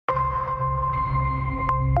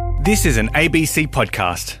This is an ABC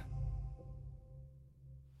podcast.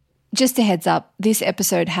 Just a heads up, this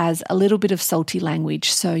episode has a little bit of salty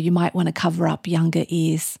language, so you might want to cover up younger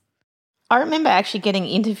ears. I remember actually getting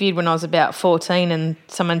interviewed when I was about 14 and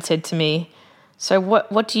someone said to me, so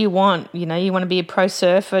what do you want? You know, you want to be a pro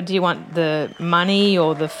surfer? Do you want the money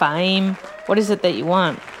or the fame? What is it that you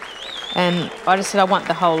want? And I just said, I want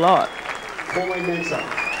the whole lot. Pauline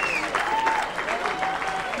Mensah.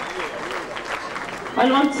 I'd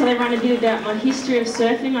like to tell everyone a bit about my history of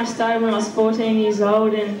surfing. I started when I was 14 years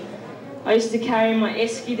old and I used to carry my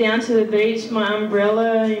esky down to the beach, my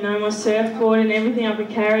umbrella, my surfboard and everything I could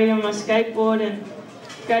carry on my skateboard and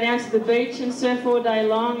go down to the beach and surf all day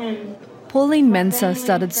long. And Pauline Mensah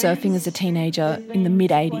started surfing as a teenager in the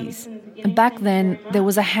mid-80s. And back then, there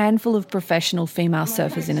was a handful of professional female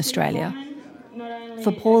surfers in Australia.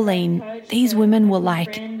 For Pauline, these women were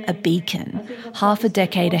like a beacon, half a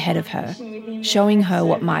decade ahead of her, showing her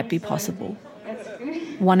what might be possible.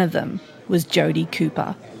 One of them was Jodie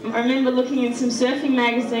Cooper. I remember looking in some surfing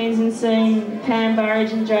magazines and seeing Pam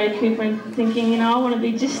Burridge and Jodie Cooper and thinking, I want to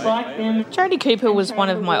be just like them. Jodie Cooper was one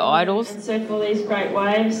of my idols. And surf all these great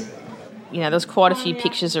waves. There's quite a few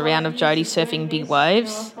pictures around of Jodie surfing big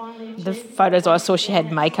waves. The photos I saw, she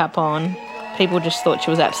had makeup on. People just thought she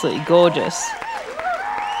was absolutely gorgeous.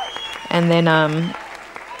 And then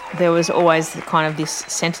there was always kind of this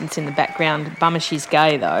sentence in the background, bummer she's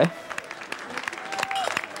gay though.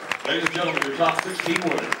 Ladies and gentlemen, your top 16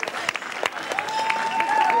 women.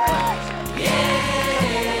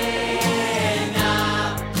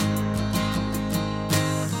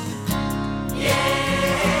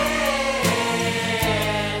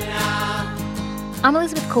 I'm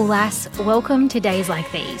Elizabeth Coolass. Welcome to Days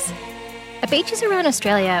Like These. At beaches around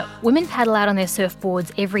Australia, women paddle out on their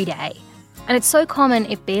surfboards every day, and it's so common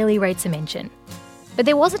it barely rates a mention. But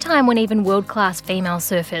there was a time when even world-class female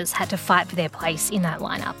surfers had to fight for their place in that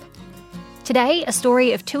lineup. Today, a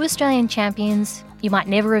story of two Australian champions you might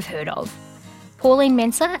never have heard of, Pauline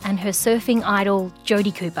Mensah and her surfing idol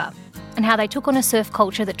Jodie Cooper, and how they took on a surf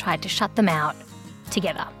culture that tried to shut them out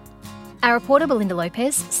together. Our reporter Belinda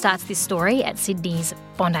Lopez starts this story at Sydney's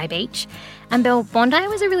Bondi Beach. And Belle, Bondi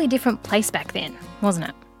was a really different place back then, wasn't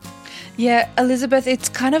it? Yeah, Elizabeth, it's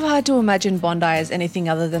kind of hard to imagine Bondi as anything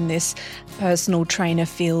other than this personal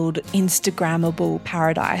trainer-filled, Instagrammable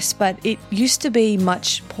paradise, but it used to be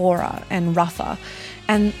much poorer and rougher,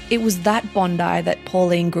 and it was that Bondi that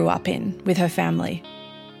Pauline grew up in with her family.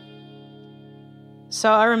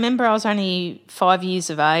 So I remember I was only 5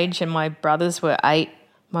 years of age and my brothers were 8.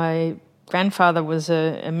 My grandfather was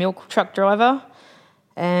a milk truck driver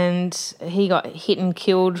and he got hit and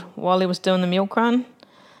killed while he was doing the milk run.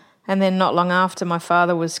 And then not long after, my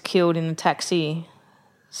father was killed in a taxi.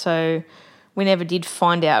 So we never did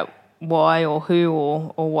find out why or who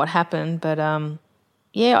or what happened. But,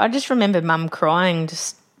 I just remember Mum crying,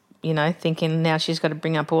 just, thinking now she's got to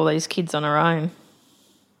bring up all these kids on her own.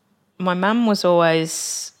 My mum was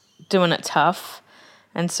always doing it tough.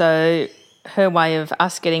 And so her way of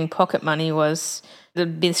us getting pocket money was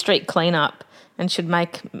there'd be the street clean-up and she'd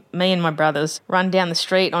make me and my brothers run down the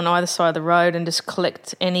street on either side of the road and just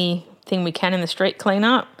collect anything we can in the street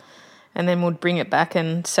clean-up, and then we'd bring it back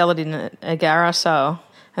and sell it in a garage sale.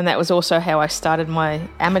 And that was also how I started my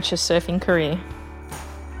amateur surfing career.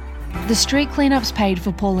 The street cleanups paid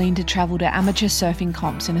for Pauline to travel to amateur surfing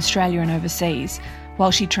comps in Australia and overseas while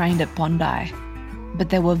she trained at Bondi. But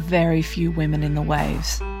there were very few women in the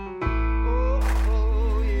waves.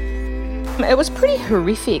 It was pretty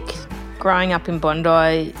horrific growing up in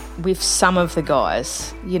Bondi with some of the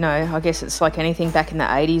guys. I guess it's like anything back in the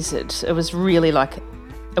 80s. It was really like,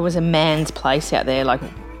 it was a man's place out there. Like,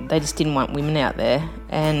 they just didn't want women out there.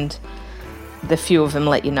 And the few of them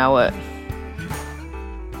let you know it.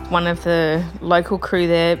 One of the local crew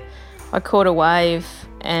there, I caught a wave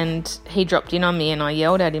and he dropped in on me and I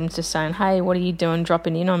yelled at him just saying, hey, what are you doing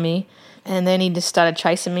dropping in on me? And then he just started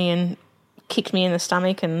chasing me and kicked me in the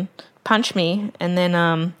stomach and punched me. And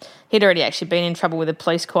then he'd already actually been in trouble with the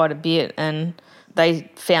police quite a bit and they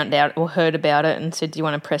found out or heard about it and said, do you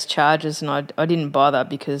want to press charges? And I didn't bother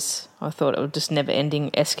because I thought it would just never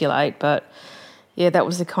ending escalate. But yeah, that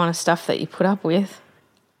was the kind of stuff that you put up with.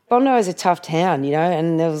 Bondi is a tough town,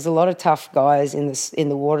 and there was a lot of tough guys in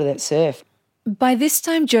the water that surf. By this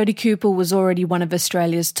time, Jodie Cooper was already one of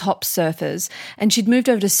Australia's top surfers and she'd moved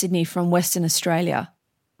over to Sydney from Western Australia.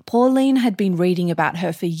 Pauline had been reading about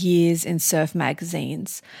her for years in surf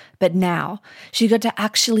magazines, but now she got to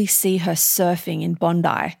actually see her surfing in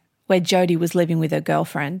Bondi, where Jodie was living with her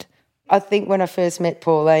girlfriend. I think when I first met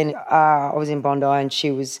Pauline, I was in Bondi and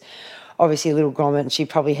she was obviously a little grommet, and she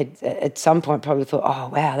probably had at some point probably thought, oh,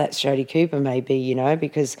 wow, that's Jodie Cooper maybe, you know,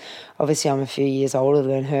 because obviously I'm a few years older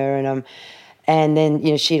than her, and then,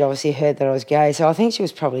 you know, she'd obviously heard that I was gay, so I think she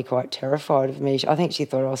was probably quite terrified of me. I think she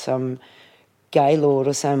thought I was some gaylord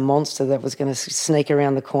or some monster that was going to sneak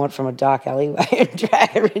around the corner from a dark alleyway and drag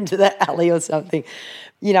her into that alley or something.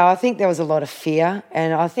 You know, I think there was a lot of fear,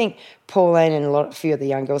 and I think Pauline and a few of the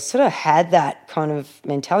young girls sort of had that kind of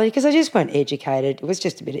mentality because they just weren't educated. It was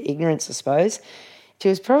just a bit of ignorance, I suppose. She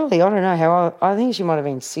was probably, I don't know how, I think she might have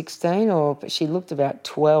been 16 but she looked about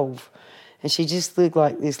 12, and she just looked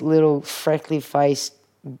like this little freckly-faced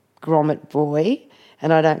grommet boy.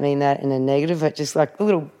 And I don't mean that in a negative, but just like a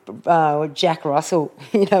little Jack Russell,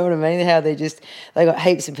 you know what I mean? How they got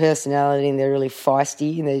heaps of personality and they're really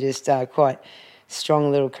feisty and they're just quite strong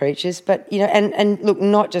little creatures. But, you know, and look,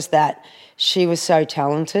 not just that, she was so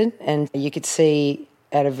talented, and you could see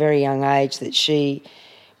at a very young age that she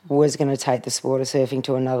was going to take the sport of surfing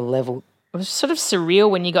to another level. It was sort of surreal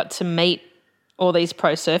when you got to meet all these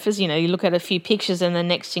pro surfers. You know, you look at a few pictures and the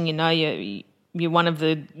next thing you know, you're one of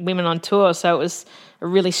the women on tour, so it was a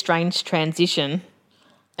really strange transition.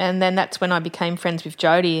 And then that's when I became friends with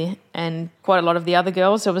Jodie and quite a lot of the other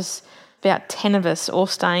girls. There was about 10 of us all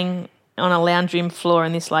staying on a lounge room floor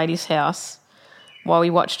in this lady's house while we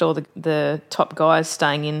watched all the top guys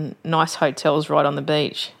staying in nice hotels right on the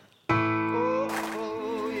beach.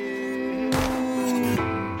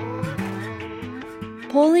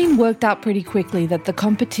 Pauline worked out pretty quickly that the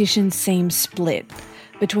competition seemed split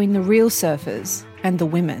between the real surfers and the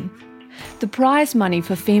women. The prize money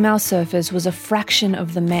for female surfers was a fraction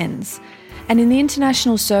of the men's, and in the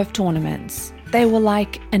international surf tournaments, they were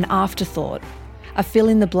like an afterthought, a fill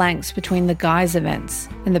in the blanks between the guys' events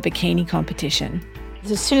and the bikini competition.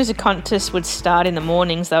 As soon as a contest would start in the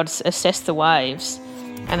mornings, they would assess the waves,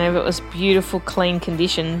 and if it was beautiful, clean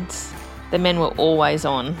conditions, the men were always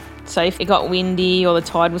on. So if it got windy or the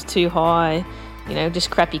tide was too high, you know, just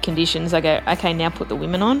crappy conditions, they go, okay, now put the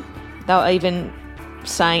women on. They'll even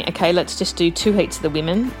saying, okay, let's just do 2 heats of the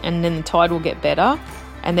women and then the tide will get better.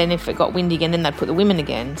 And then if it got windy again, then they'd put the women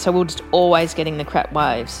again. So we were just always getting the crap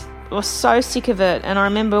waves. I was so sick of it. And I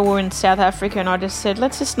remember we were in South Africa and I just said,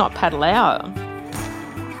 let's just not paddle out.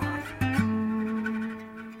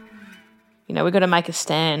 You know, we've got to make a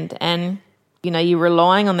stand. And, you know, you're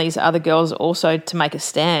relying on these other girls also to make a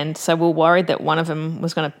stand. So we're worried that one of them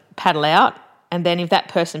was going to paddle out. And then if that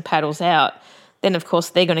person paddles out, then of course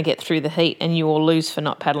they're going to get through the heat and you will lose for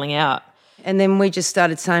not paddling out. And then we just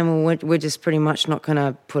started saying, well, we're just pretty much not going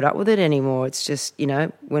to put up with it anymore. It's just, you know,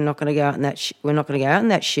 we're not going to go out in that we're not going to go out in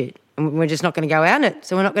that shit. And we're just not going to go out in it,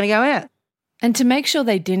 so we're not going to go out. And to make sure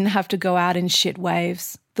they didn't have to go out in shit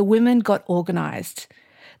waves, the women got organised.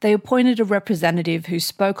 They appointed a representative who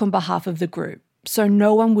spoke on behalf of the group, so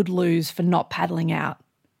no one would lose for not paddling out.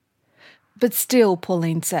 But still,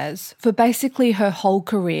 Pauline says, for basically her whole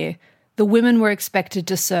career, the women were expected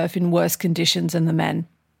to surf in worse conditions than the men.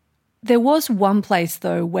 There was one place,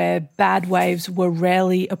 though, where bad waves were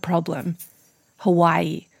rarely a problem: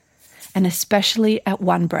 Hawaii, and especially at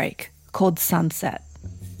one break called Sunset.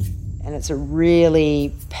 And it's a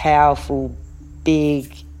really powerful,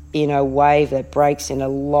 big, you know, wave that breaks in a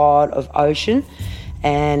lot of ocean,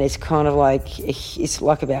 and it's kind of like, it's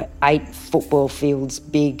like about 8 football fields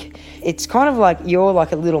big. It's kind of like you're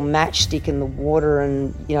like a little matchstick in the water,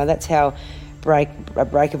 and, you know, that's how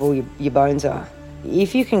breakable your bones are.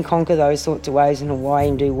 If you can conquer those sorts of waves in Hawaii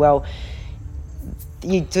and do well,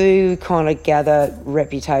 you do kind of gather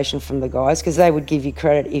reputation from the guys because they would give you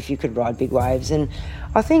credit if you could ride big waves. And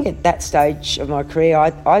I think at that stage of my career,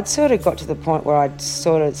 I'd sort of got to the point where I'd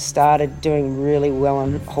sort of started doing really well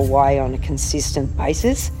in Hawaii on a consistent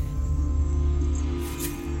basis.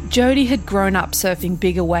 Jodie had grown up surfing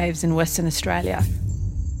bigger waves in Western Australia.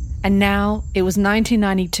 And now it was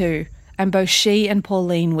 1992 and both she and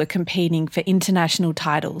Pauline were competing for international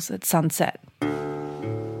titles at Sunset.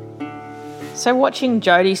 So watching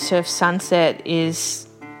Jodie surf Sunset is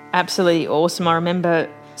absolutely awesome. I remember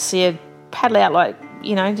seeing her paddle out like,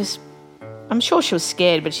 you know, just, I'm sure she was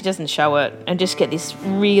scared, but she doesn't show it, and just get this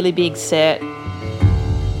really big set.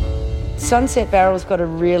 Sunset barrel's got a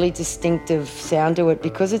really distinctive sound to it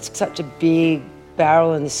because it's such a big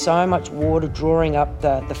barrel and there's so much water drawing up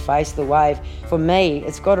the face of the wave. For me,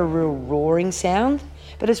 it's got a real roaring sound,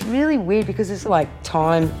 but it's really weird because it's like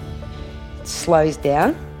time slows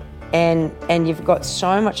down and you've got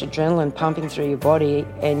so much adrenaline pumping through your body,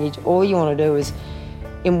 and all you want to do is,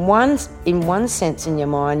 in one sense in your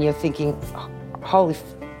mind, you're thinking, holy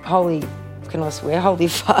can I swear? Holy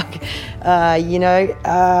fuck.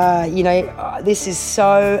 This is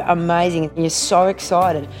so amazing. And you're so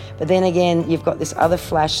excited. But then again, you've got this other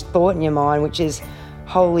flash thought in your mind, which is,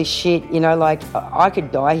 holy shit, like I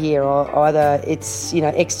could die here, or either it's,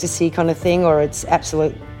 ecstasy kind of thing, or it's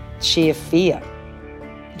absolute sheer fear.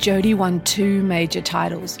 Jodie won 2 major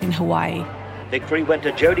titles in Hawaii. Victory went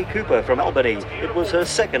to Jodie Cooper from Albany. It was her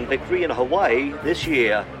second victory in Hawaii this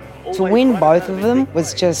year. To win both of them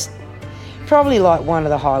was just probably like one of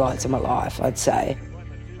the highlights of my life, I'd say.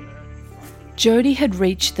 Jodie had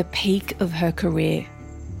reached the peak of her career,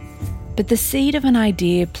 but the seed of an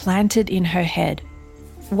idea planted in her head,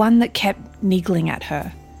 one that kept niggling at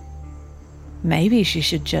her. Maybe she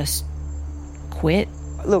should just quit.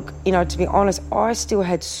 Look, to be honest, I still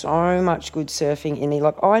had so much good surfing in me.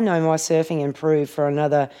 Like, I know my surfing improved for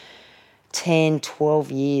another 10,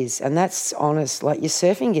 12 years, and that's honest. Like, your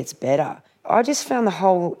surfing gets better. I just found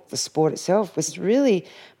the sport itself was really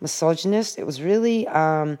misogynist. It was really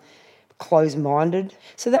closed-minded.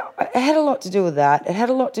 So it had a lot to do with that. It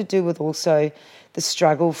had a lot to do with also the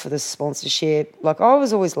struggle for the sponsorship. Like, I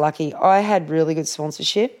was always lucky. I had really good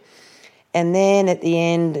sponsorship. And then at the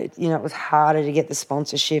end, it was harder to get the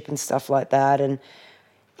sponsorship and stuff like that. And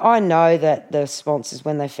I know that the sponsors,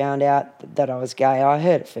 when they found out that I was gay, I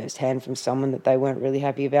heard it firsthand from someone that they weren't really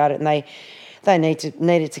happy about it, and they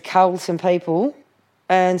needed to cull some people.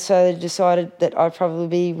 And so they decided that I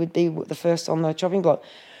probably would be the first on the chopping block.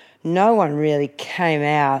 No one really came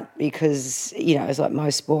out because, it was like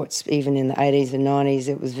most sports, even in the 80s and 90s,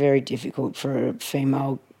 it was very difficult for a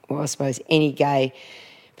female, well, I suppose any gay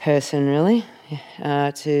person really,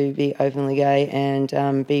 to be openly gay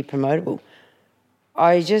and be promotable.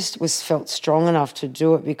 I just felt strong enough to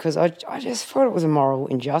do it because I just thought it was a moral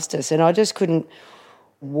injustice, and I just couldn't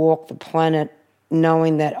walk the planet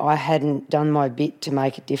knowing that I hadn't done my bit to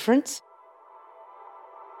make a difference.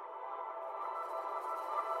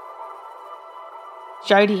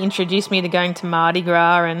 Jodie introduced me to going to Mardi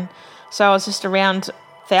Gras, and so I was just around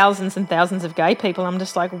thousands and thousands of gay people. I'm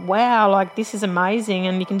just like, wow, like this is amazing,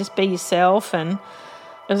 and you can just be yourself. And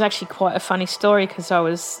it was actually quite a funny story because I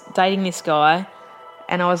was dating this guy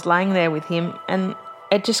and I was laying there with him, and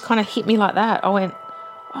it just kind of hit me like that. I went,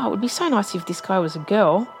 oh, it would be so nice if this guy was a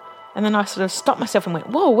girl. And then I sort of stopped myself and went,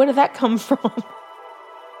 whoa, where did that come from?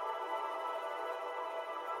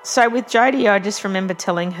 So with Jodie, I just remember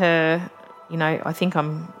telling her, I think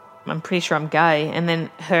I'm pretty sure I'm gay. And then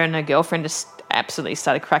her and her girlfriend just absolutely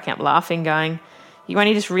started cracking up laughing, going, you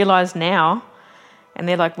only just realised now? And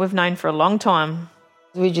they're like, we've known for a long time.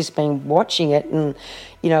 We've just been watching it and,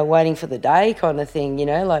 waiting for the day kind of thing,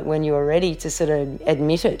 like when you were ready to sort of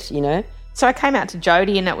admit it, So I came out to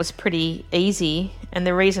Jodie and it was pretty easy. And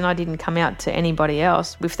the reason I didn't come out to anybody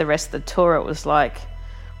else with the rest of the tour, it was like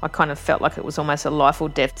I kind of felt like it was almost a life or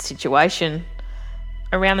death situation.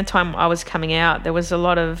 Around the time I was coming out, there was a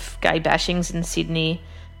lot of gay bashings in Sydney.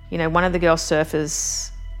 One of the girl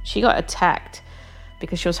surfers, she got attacked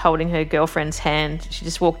because she was holding her girlfriend's hand. She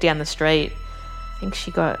just walked down the street. I think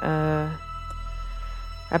she got a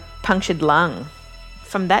punctured lung.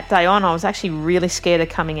 From that day on, I was actually really scared of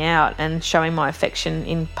coming out and showing my affection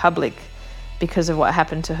in public because of what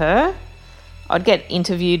happened to her. I'd get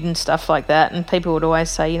interviewed and stuff like that, and people would always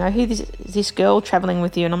say, who is this girl travelling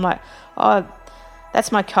with you? And I'm like, oh,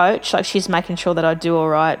 that's my coach. Like, she's making sure that I do all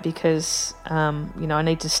right because, I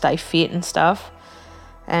need to stay fit and stuff.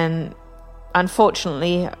 And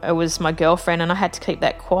unfortunately, it was my girlfriend, and I had to keep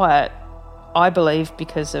that quiet, I believe,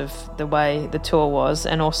 because of the way the tour was.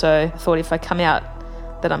 And also I thought if I come out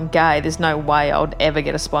that I'm gay, there's no way I would ever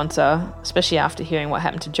get a sponsor, especially after hearing what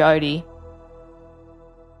happened to Jodie.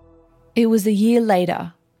 It was a year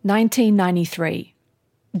later, 1993.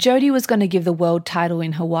 Jodie was going to give the world title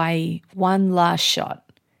in Hawaii one last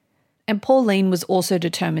shot. And Pauline was also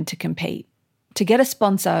determined to compete. To get a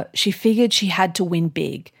sponsor, she figured she had to win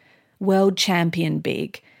big, world champion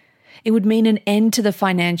big. It would mean an end to the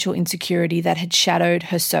financial insecurity that had shadowed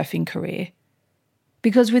her surfing career.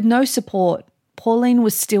 Because with no support, Pauline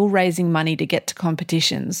was still raising money to get to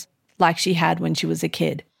competitions, like she had when she was a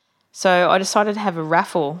kid. So I decided to have a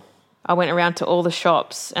raffle. I went around to all the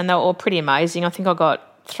shops and they were all pretty amazing. I think I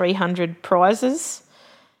got 300 prizes.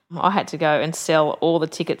 I had to go and sell all the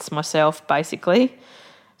tickets myself, basically.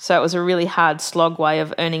 So it was a really hard slog way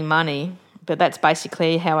of earning money. But that's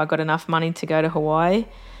basically how I got enough money to go to Hawaii.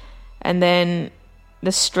 And then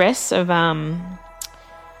the stress of,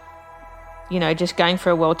 just going for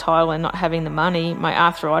a world title and not having the money, my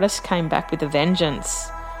arthritis came back with a vengeance.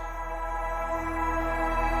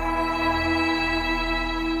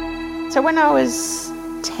 So when I was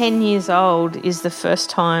 10 years old is the first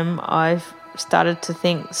time I've started to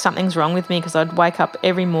think something's wrong with me, because I'd wake up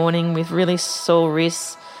every morning with really sore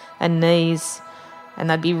wrists and knees, and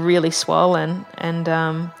they'd be really swollen. And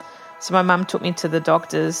so my mum took me to the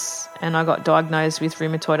doctors, and I got diagnosed with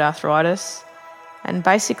rheumatoid arthritis. And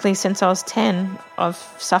basically since I was 10, I've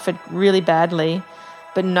suffered really badly,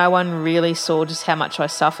 but no one really saw just how much I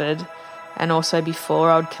suffered. And also before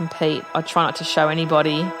I would compete, I'd try not to show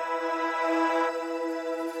anybody.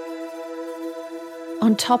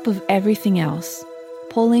 On top of everything else,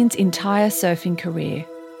 Pauline's entire surfing career,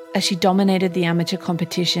 as she dominated the amateur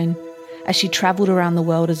competition, as she travelled around the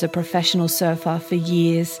world as a professional surfer for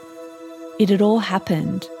years, it had all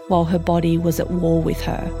happened while her body was at war with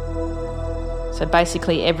her. So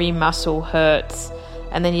basically every muscle hurts,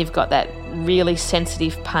 and then you've got that really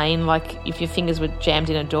sensitive pain, like if your fingers were jammed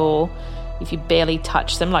in a door, if you barely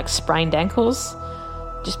touch them, like sprained ankles,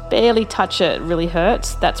 just barely touch it, it really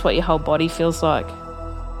hurts. That's what your whole body feels like.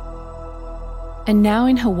 And now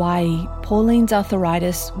in Hawaii, Pauline's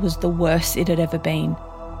arthritis was the worst it had ever been.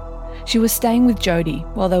 She was staying with Jody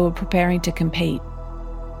while they were preparing to compete.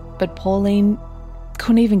 But Pauline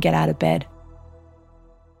couldn't even get out of bed.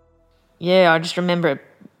 Yeah, I just remember it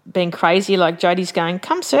being crazy. Like, Jodie's going,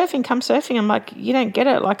 come surfing, come surfing. I'm like, you don't get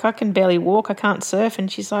it. Like, I can barely walk, I can't surf.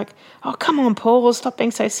 And she's like, oh, come on, Paul, stop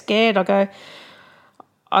being so scared. I go,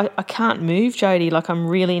 I can't move, Jodie. Like, I'm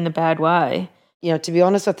really in a bad way. You know, to be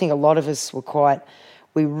honest, I think a lot of us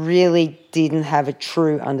we really didn't have a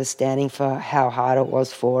true understanding for how hard it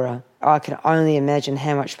was for her. I can only imagine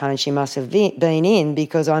how much pain she must have been in,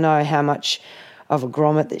 because I know how much of a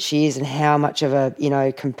grommet that she is and how much of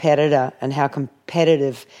a, competitor, and how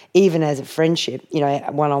competitive, even as a friendship,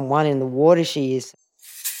 one-on-one in the water she is.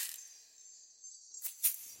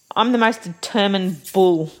 I'm the most determined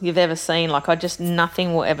bull you've ever seen. Like,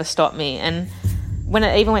 nothing will ever stop me. And when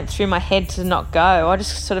it even went through my head to not go, I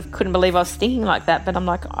just sort of couldn't believe I was thinking like that. But I'm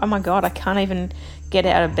like, oh my God, I can't even get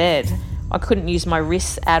out of bed. I couldn't use my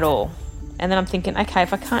wrists at all. And then I'm thinking, okay,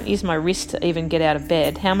 if I can't use my wrist to even get out of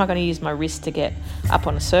bed, how am I going to use my wrist to get up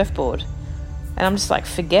on a surfboard? And I'm just like,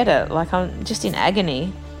 forget it. Like, I'm just in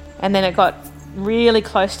agony. And then it got really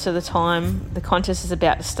close to the time the contest is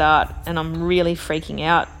about to start, and I'm really freaking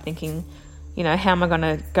out, thinking, how am I going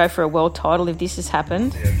to go for a world title if this has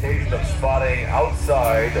happened? The occasion of spotting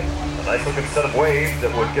outside a nice looking set of waves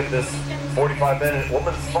that would get this 45-minute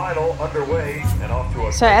women's final underway and off to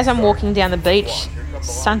a... So as I'm walking down the beach,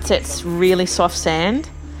 sunset's really soft sand,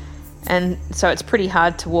 and so it's pretty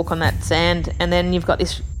hard to walk on that sand. And then you've got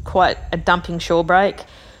this quite a dumping shore break,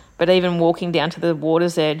 but even walking down to the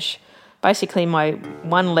water's edge, basically my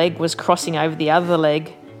one leg was crossing over the other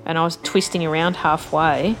leg, and I was twisting around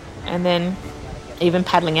halfway. And then even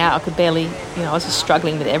paddling out, I could barely, I was just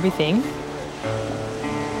struggling with everything.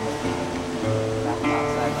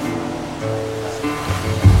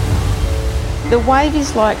 The wave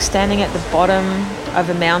is like standing at the bottom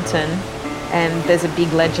of a mountain and there's a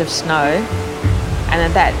big ledge of snow, and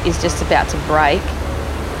then that is just about to break.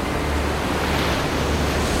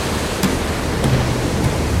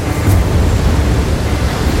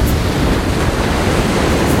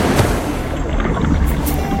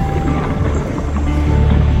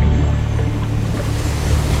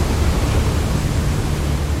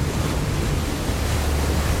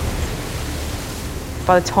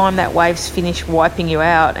 By the time that wave's finished wiping you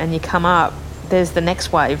out and you come up, there's the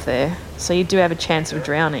next wave there. So you do have a chance of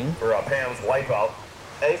drowning. For Pam's wipeout.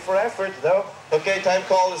 A for effort, though. Okay, time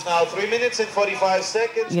call is now 3 minutes and 45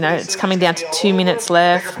 seconds. It's coming down to 2 minutes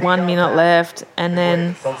left, 1 minute left, and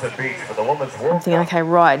then Sunset Beach for the women's I'm World thinking, Cup. okay,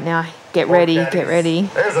 right, now get ready.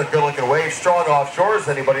 There's a good-looking wave, strong offshores.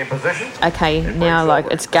 Anybody in position? Okay, now,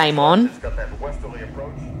 it's game on. It's got that westerly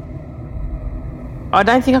approach. I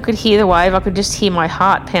don't think I could hear the wave. I could just hear my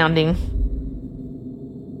heart pounding.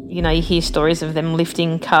 You hear stories of them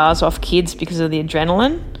lifting cars off kids because of the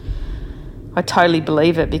adrenaline. I totally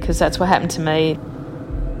believe it, because that's what happened to me.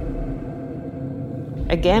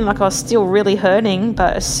 Again, I was still really hurting,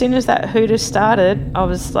 but as soon as that hooter started, I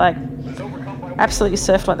was absolutely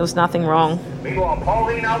surfed like there was nothing wrong. Meanwhile,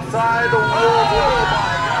 Pauline outside the world. Oh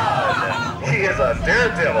my God. She is a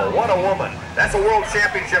daredevil. What a woman. That's a world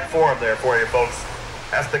championship form there for you, folks.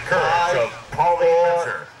 That's the courage of Pauline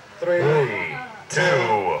Mincer. 3, 2,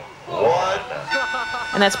 1.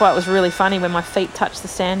 And that's why it was really funny when my feet touched the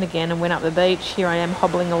sand again and went up the beach. Here I am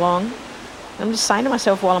hobbling along. And I'm just saying to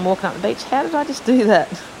myself while I'm walking up the beach, how did I just do that?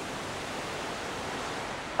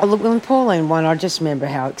 Oh, look, when Pauline won, I just remember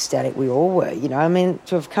how ecstatic we all were,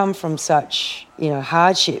 to have come from such,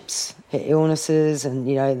 hardships, her illnesses and,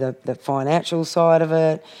 the financial side of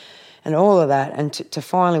it and all of that, and to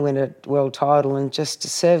finally win a world title, and just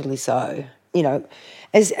deservedly so, you know,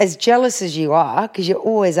 as jealous as you are, because you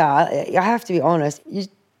always are, I have to be honest, you're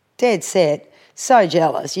dead set, so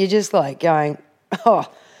jealous. You're just like going, oh,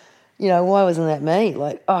 you know, why wasn't that me?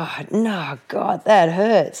 Like, oh, no, God, that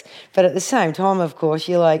hurts. But at the same time, of course,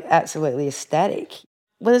 you're like absolutely ecstatic.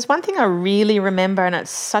 Well, there's one thing I really remember, and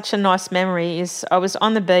it's such a nice memory, is I was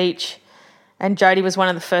on the beach and Jodie was one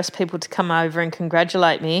of the first people to come over and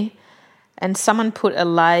congratulate me, and someone put a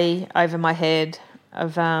lei over my head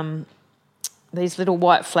of these little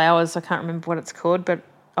white flowers. I can't remember what it's called, but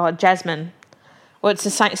jasmine. Well, it's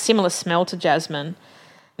a similar smell to jasmine.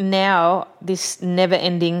 Now, this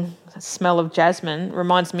never-ending smell of jasmine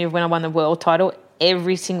reminds me of when I won the world title.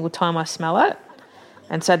 Every single time I smell it.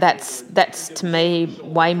 And so that's to me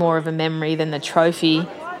way more of a memory than the trophy.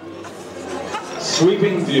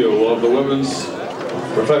 Sweeping view of the women's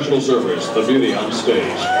professional surfers, the beauty on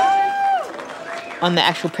stage. On the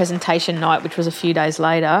actual presentation night, which was a few days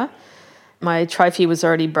later, my trophy was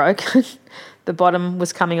already broken. The bottom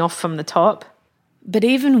was coming off from the top. But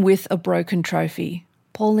even with a broken trophy,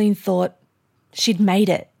 Pauline thought she'd made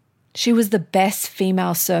it. She was the best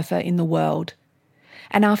female surfer in the world.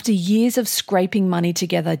 And after years of scraping money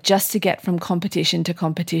together just to get from competition to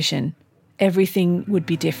competition, everything would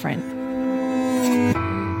be different.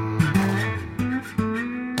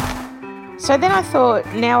 So then I thought,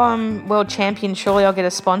 now I'm world champion, surely I'll get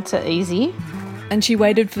a sponsor easy. And she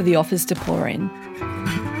waited for the offers to pour in.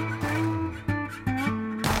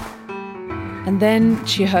 And then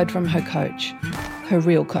she heard from her coach, her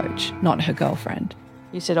real coach, not her girlfriend.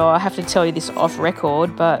 He said, I have to tell you this off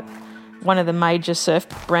record, but one of the major surf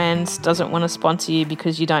brands doesn't want to sponsor you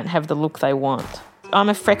because you don't have the look they want. I'm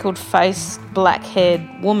a freckled-faced,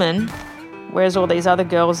 black-haired woman, whereas all these other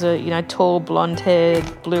girls are, you know, tall,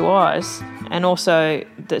 blonde-haired, blue eyes. And also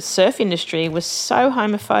the surf industry was so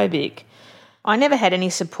homophobic. I never had any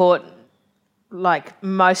support, like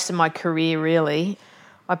most of my career, really.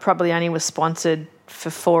 I probably only was sponsored for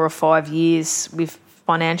 4 or 5 years with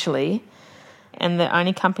financially, and the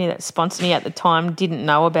only company that sponsored me at the time didn't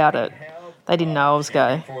know about it. They didn't know I was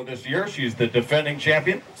gay. For this year, she's the defending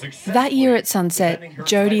champion. That year at Sunset,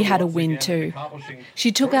 Jodie had a win too.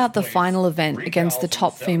 She took out the final event against the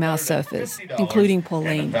top female surfers, including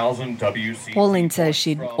Pauline. Pauline says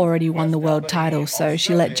she'd already won the world title, so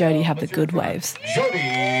she let Jodie have the good waves.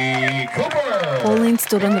 Jodie Cooper. Pauline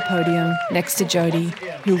stood on the podium next to Jodie,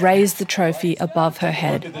 who raised the trophy above her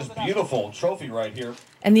head. Look at this beautiful trophy right here.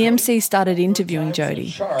 And the MC started interviewing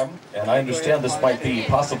Jodie. Charm, and I understand this might be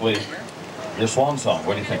possibly your swan song.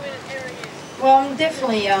 What do you think? Well, I'm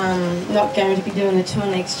definitely not going to be doing the tour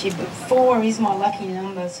next year, but 4 is my lucky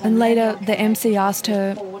number. So and later, the MC asked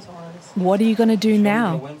her, what are you going to do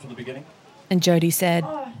now? And Jodie said,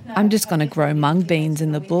 I'm just going to grow mung beans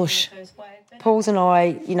in the bush. Pauls and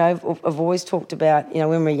I, you know, have always talked about, you know,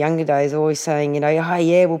 when we were younger days, always saying, you know, oh,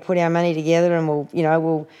 yeah, we'll put our money together and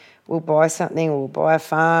we'll buy something, we'll buy a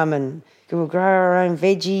farm and we'll grow our own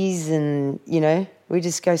veggies and, you know, we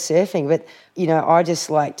just go surfing. But, you know, I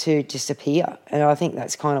just like to disappear. And I think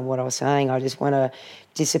that's kind of what I was saying. I just want to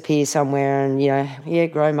disappear somewhere and, you know, yeah,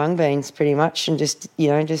 grow mung beans pretty much and just, you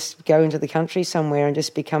know, just go into the country somewhere and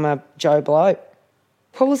just become a Joe Blow.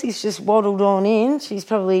 Paulsie's just waddled on in. She's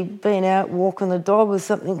probably been out walking the dog or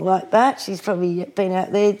something like that. She's probably been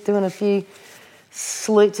out there doing a few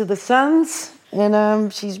salutes of the suns.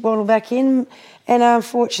 And she's waddled back in. And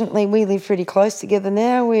unfortunately, we live pretty close together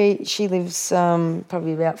now. She lives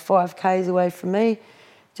probably about 5 k's away from me,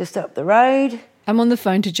 just up the road. I'm on the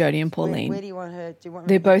phone to Jodie and Pauline. Where do you want her?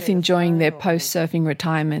 They're both enjoying their post-surfing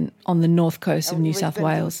retirement on the north coast of New South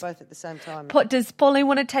Wales. Both at the same time. Does Pauline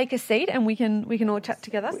want to take a seat and we can all chat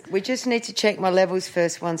together? We just need to check my levels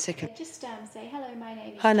first. 1 second. Just say hello. My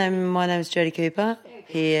name is. Hi, my name is Jodie Cooper.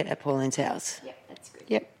 Here at Pauline's house. Yep, that's good.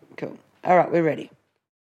 Yep, cool. All right, we're ready.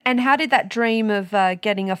 And how did that dream of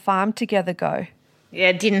getting a farm together go? Yeah,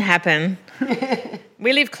 it didn't happen.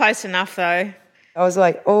 We live close enough though. I was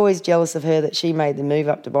like always jealous of her that she made the move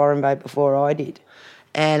up to Byron Bay before I did.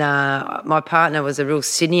 And my partner was a real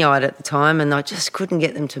Sydneyite at the time and I just couldn't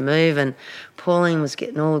get them to move. And Pauline was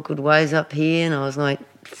getting all the good waves up here and I was like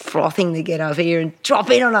frothing to get up here and drop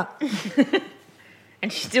in on her.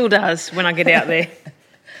 And she still does when I get out there.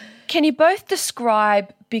 Can you both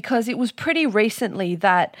describe because it was pretty recently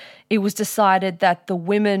that it was decided that the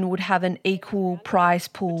women would have an equal prize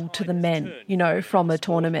pool to the men, from a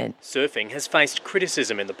tournament. Surfing has faced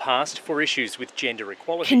criticism in the past for issues with gender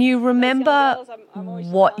equality. Can you remember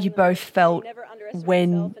what you both felt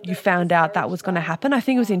when you found out that was going to happen? I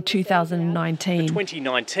think it was in 2019.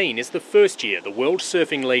 2019 is the first year the World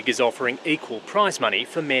Surfing League is offering equal prize money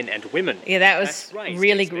for men and women. Yeah, that was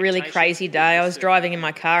really crazy day. I was driving in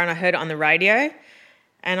my car and I heard it on the radio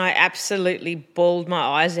and I absolutely bawled my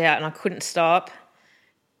eyes out and I couldn't stop.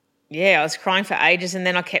 Yeah, I was crying for ages and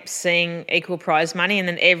then I kept seeing equal prize money and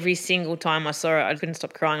then every single time I saw it, I couldn't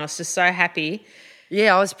stop crying. I was just so happy.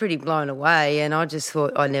 Yeah, I was pretty blown away and I just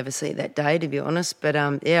thought I'd never see that day, to be honest. But,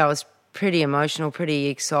 I was pretty emotional, pretty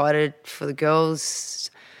excited for the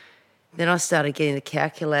girls. Then I started getting the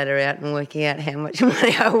calculator out and working out how much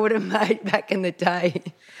money I would have made back in the day.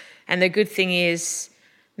 And the good thing is,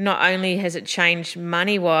 not only has it changed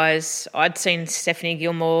money-wise, I'd seen Stephanie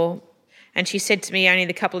Gilmore and she said to me only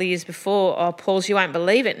a couple of years before, "Oh, Pauls, you won't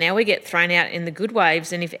believe it. Now we get thrown out in the good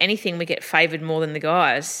waves and if anything, we get favoured more than the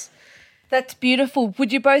guys." That's beautiful.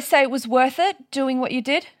 Would you both say it was worth it, doing what you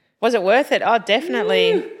did? Was it worth it? Oh,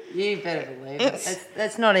 definitely. You better believe it.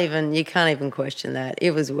 That's not even, you can't even question that.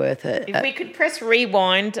 It was worth it. If we could press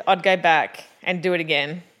rewind, I'd go back and do it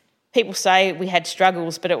again. People say we had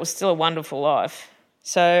struggles, but it was still a wonderful life.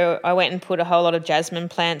 So I went and put a whole lot of jasmine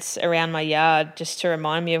plants around my yard just to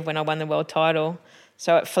remind me of when I won the world title.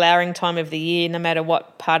 So at flowering time of the year, no matter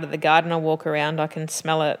what part of the garden I walk around, I can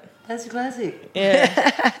smell it. That's classic.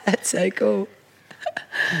 Yeah. That's so cool.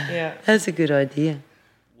 Yeah. That's a good idea.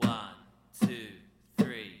 1, 2,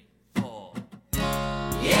 3, 4.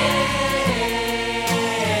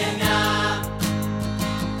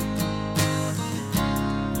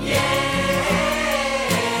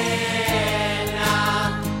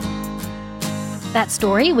 That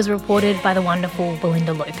story was reported by the wonderful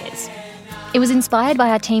Belinda Lopez. It was inspired by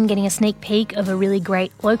our team getting a sneak peek of a really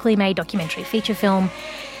great locally made documentary feature film.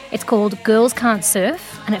 It's called Girls Can't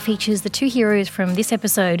Surf, and it features the two heroes from this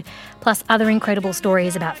episode, plus other incredible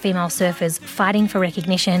stories about female surfers fighting for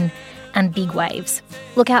recognition and big waves.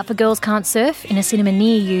 Look out for Girls Can't Surf in a cinema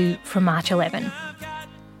near you from March 11.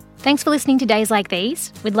 Thanks for listening to Days Like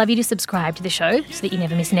These. We'd love you to subscribe to the show so that you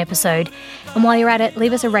never miss an episode. And while you're at it,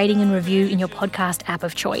 leave us a rating and review in your podcast app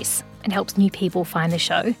of choice. It helps new people find the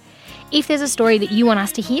show. If there's a story that you want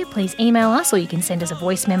us to hear, please email us or you can send us a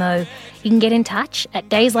voice memo. You can get in touch at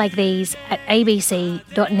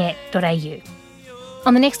dayslikethese@abc.net.au.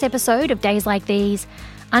 On the next episode of Days Like These,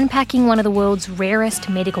 unpacking one of the world's rarest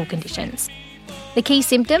medical conditions. The key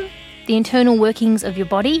symptom? The internal workings of your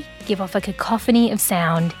body give off a cacophony of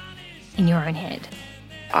sound in your own head.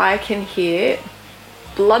 I can hear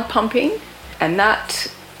blood pumping, and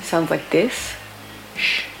that sounds like this.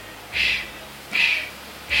 Shh, shh, shh, shh,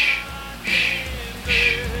 shh,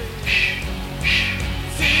 shh, shh,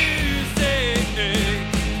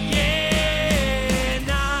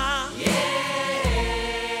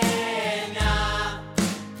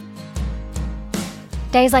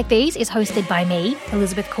 Days Like These is hosted by me,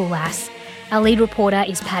 Elizabeth Coulas. Our lead reporter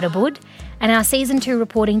is Pat Abud, and our Season 2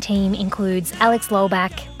 reporting team includes Alex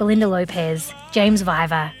Lolbach, Belinda Lopez, James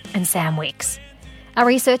Viver and Sam Wicks. Our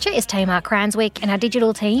researcher is Tamar Cranswick, and our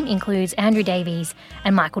digital team includes Andrew Davies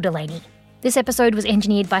and Michael Delaney. This episode was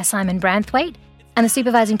engineered by Simon Branthwaite, and the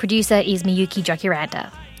supervising producer is Miyuki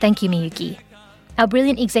Jokiranta. Thank you, Miyuki. Our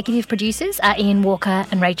brilliant executive producers are Ian Walker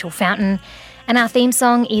and Rachel Fountain, and our theme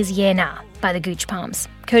song is Yeah Nah by the Gooch Palms,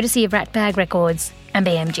 courtesy of Ratbag Records and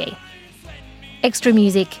BMG. Extra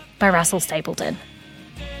music by Russell Stapleton.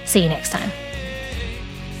 See you next time.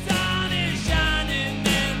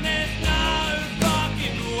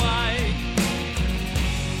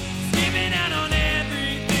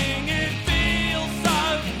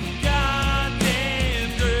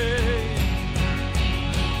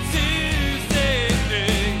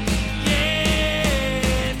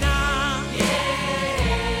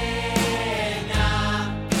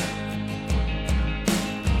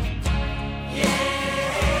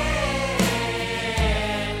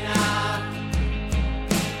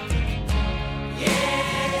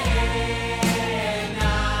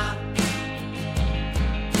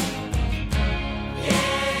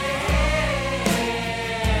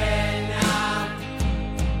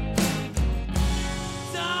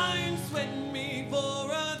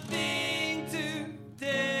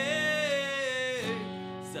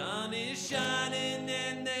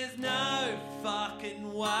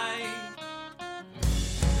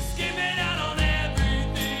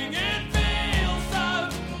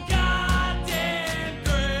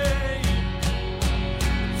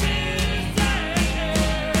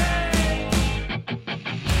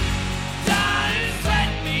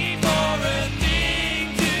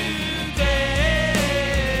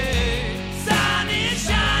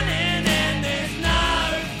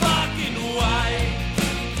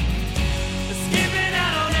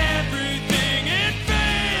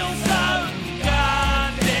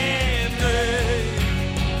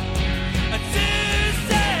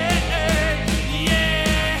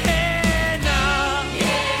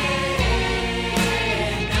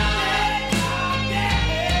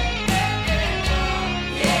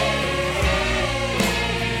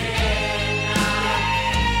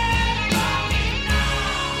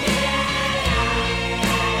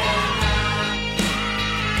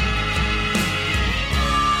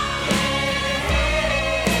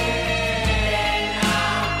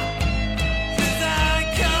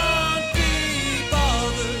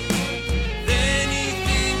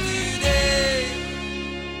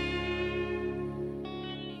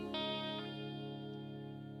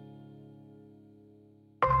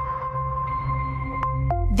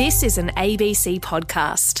 This is an ABC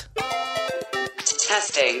podcast.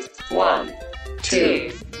 Testing. 1, 2,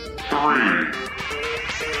 3.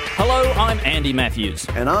 Hello, I'm Andy Matthews.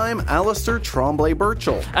 And I'm Alistair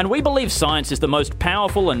Tremblay-Birchall. And we believe science is the most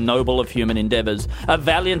powerful and noble of human endeavours, a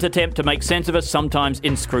valiant attempt to make sense of a sometimes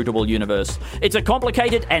inscrutable universe. It's a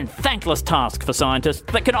complicated and thankless task for scientists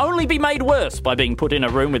that can only be made worse by being put in a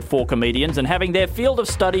room with 4 comedians and having their field of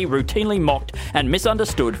study routinely mocked and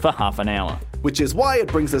misunderstood for half an hour. Which is why it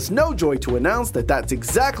brings us no joy to announce that that's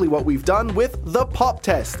exactly what we've done with the Pop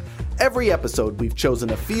Test. Every episode, we've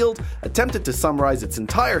chosen a field, attempted to summarize its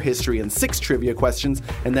entire history in 6 trivia questions,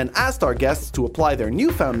 and then asked our guests to apply their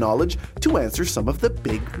newfound knowledge to answer some of the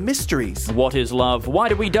big mysteries. What is love? Why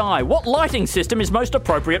do we die? What lighting system is most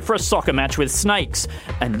appropriate for a soccer match with snakes?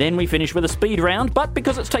 And then we finish with a speed round, but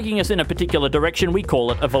because it's taking us in a particular direction, we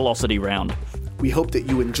call it a velocity round. We hope that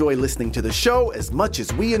you enjoy listening to the show as much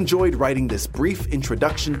as we enjoyed writing this brief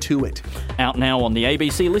introduction to it. Out now on the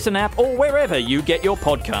ABC Listen app or wherever you get your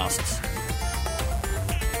podcasts.